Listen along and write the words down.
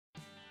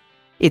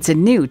It's a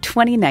new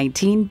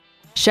 2019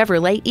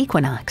 Chevrolet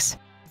Equinox.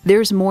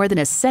 There's more than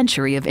a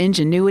century of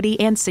ingenuity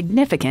and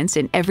significance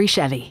in every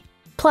Chevy.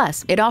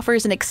 Plus, it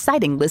offers an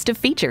exciting list of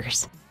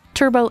features.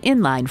 Turbo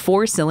inline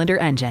 4-cylinder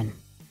engine,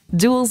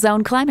 dual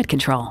zone climate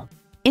control,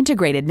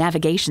 integrated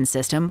navigation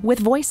system with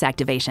voice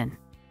activation,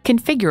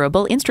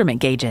 configurable instrument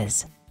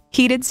gauges,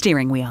 heated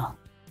steering wheel,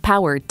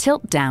 power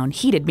tilt-down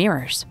heated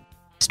mirrors,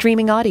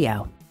 streaming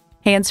audio,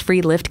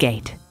 hands-free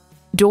liftgate,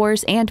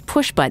 doors and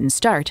push-button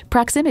start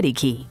proximity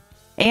key,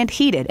 and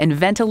heated and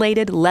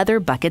ventilated leather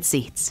bucket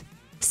seats.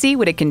 See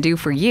what it can do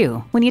for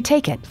you when you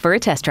take it for a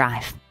test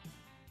drive.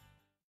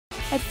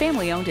 At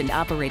family-owned and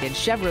operated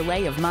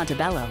Chervrolet of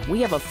Montebello,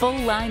 we have a full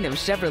line of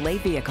Chevrolet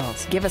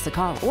vehicles. Give us a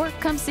call or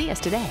come see us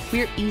today.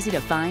 We're easy to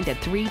find at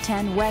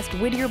 310 West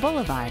Whittier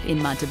Boulevard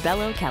in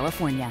Montebello,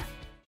 California.